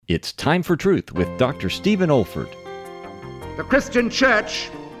It's Time for Truth with Dr. Stephen Olford. The Christian church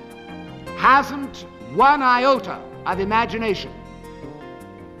hasn't one iota of imagination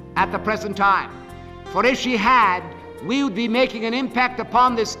at the present time. For if she had, we would be making an impact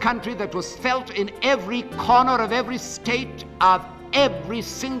upon this country that was felt in every corner of every state, of every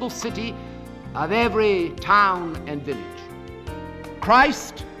single city, of every town and village.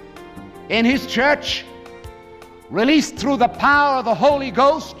 Christ, in his church, released through the power of the Holy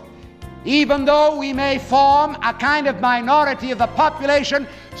Ghost, even though we may form a kind of minority of the population,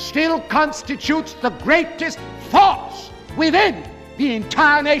 still constitutes the greatest force within the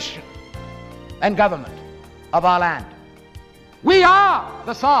entire nation and government of our land. We are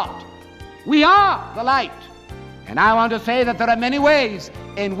the salt. We are the light. And I want to say that there are many ways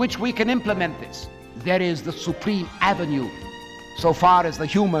in which we can implement this. There is the supreme avenue, so far as the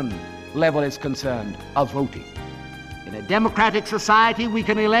human level is concerned, of voting. In a democratic society, we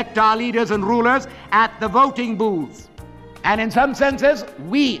can elect our leaders and rulers at the voting booths. And in some senses,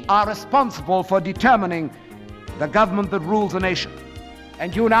 we are responsible for determining the government that rules the nation.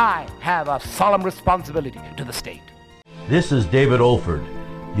 And you and I have a solemn responsibility to the state. This is David Olford.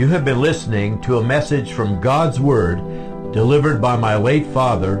 You have been listening to a message from God's Word delivered by my late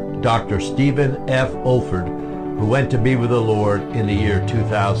father, Dr. Stephen F. Olford, who went to be with the Lord in the year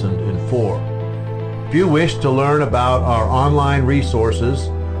 2004. If you wish to learn about our online resources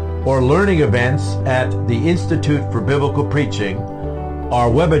or learning events at the Institute for Biblical Preaching,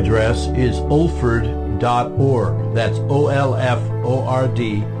 our web address is olford.org. That's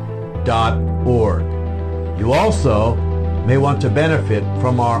olford.org. You also may want to benefit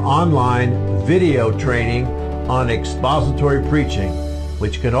from our online video training on expository preaching,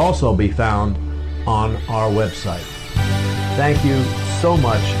 which can also be found on our website. Thank you so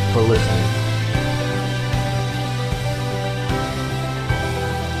much for listening.